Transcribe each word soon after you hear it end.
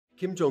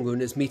Kim Jong Un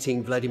is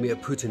meeting Vladimir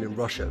Putin in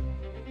Russia.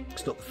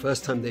 It's not the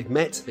first time they've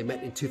met. They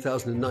met in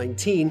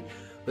 2019,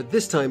 but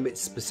this time it's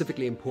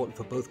specifically important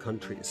for both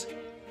countries.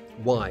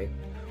 Why?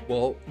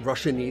 Well,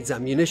 Russia needs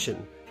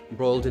ammunition.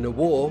 Embroiled in a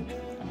war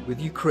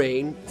with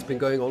Ukraine, it's been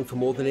going on for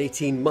more than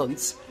 18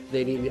 months.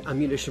 They need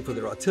ammunition for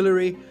their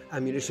artillery,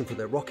 ammunition for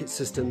their rocket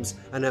systems,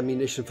 and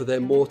ammunition for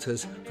their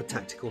mortars for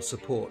tactical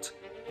support.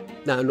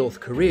 Now, North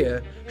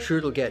Korea, sure,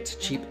 it'll get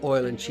cheap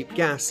oil and cheap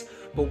gas,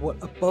 but what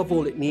above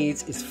all it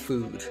needs is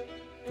food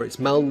for its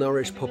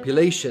malnourished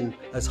population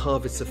as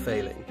harvests are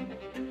failing.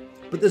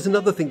 But there's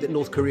another thing that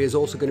North Korea is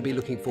also going to be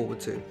looking forward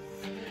to.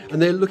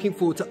 And they're looking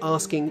forward to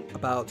asking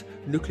about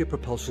nuclear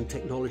propulsion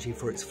technology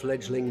for its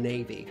fledgling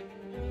navy.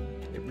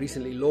 It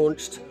recently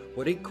launched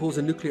what it calls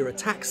a nuclear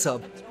attack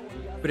sub,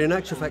 but in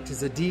actual fact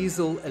is a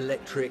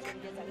diesel-electric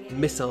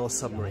missile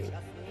submarine.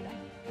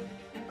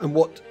 And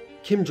what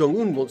Kim Jong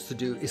Un wants to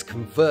do is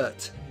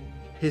convert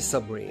his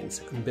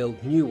submarines and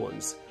build new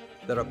ones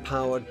that are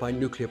powered by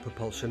nuclear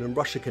propulsion, and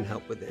Russia can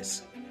help with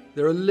this.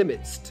 There are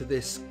limits to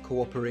this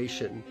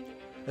cooperation.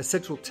 A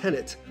central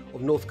tenet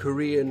of North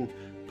Korean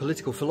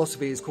political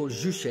philosophy is called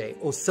juche,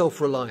 or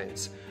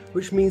self-reliance,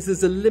 which means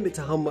there's a limit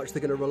to how much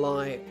they're going to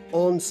rely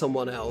on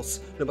someone else,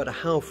 no matter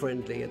how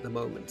friendly at the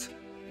moment.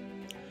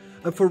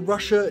 And for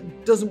Russia,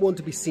 it doesn't want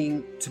to be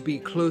seen to be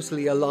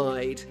closely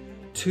allied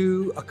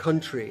to a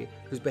country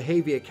whose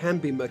behavior can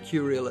be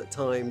mercurial at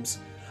times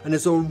and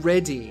is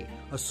already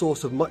a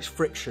source of much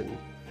friction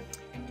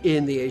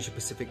in the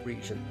Asia-Pacific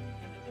region.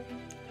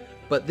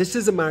 But this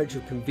is a marriage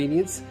of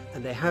convenience,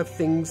 and they have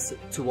things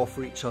to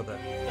offer each other.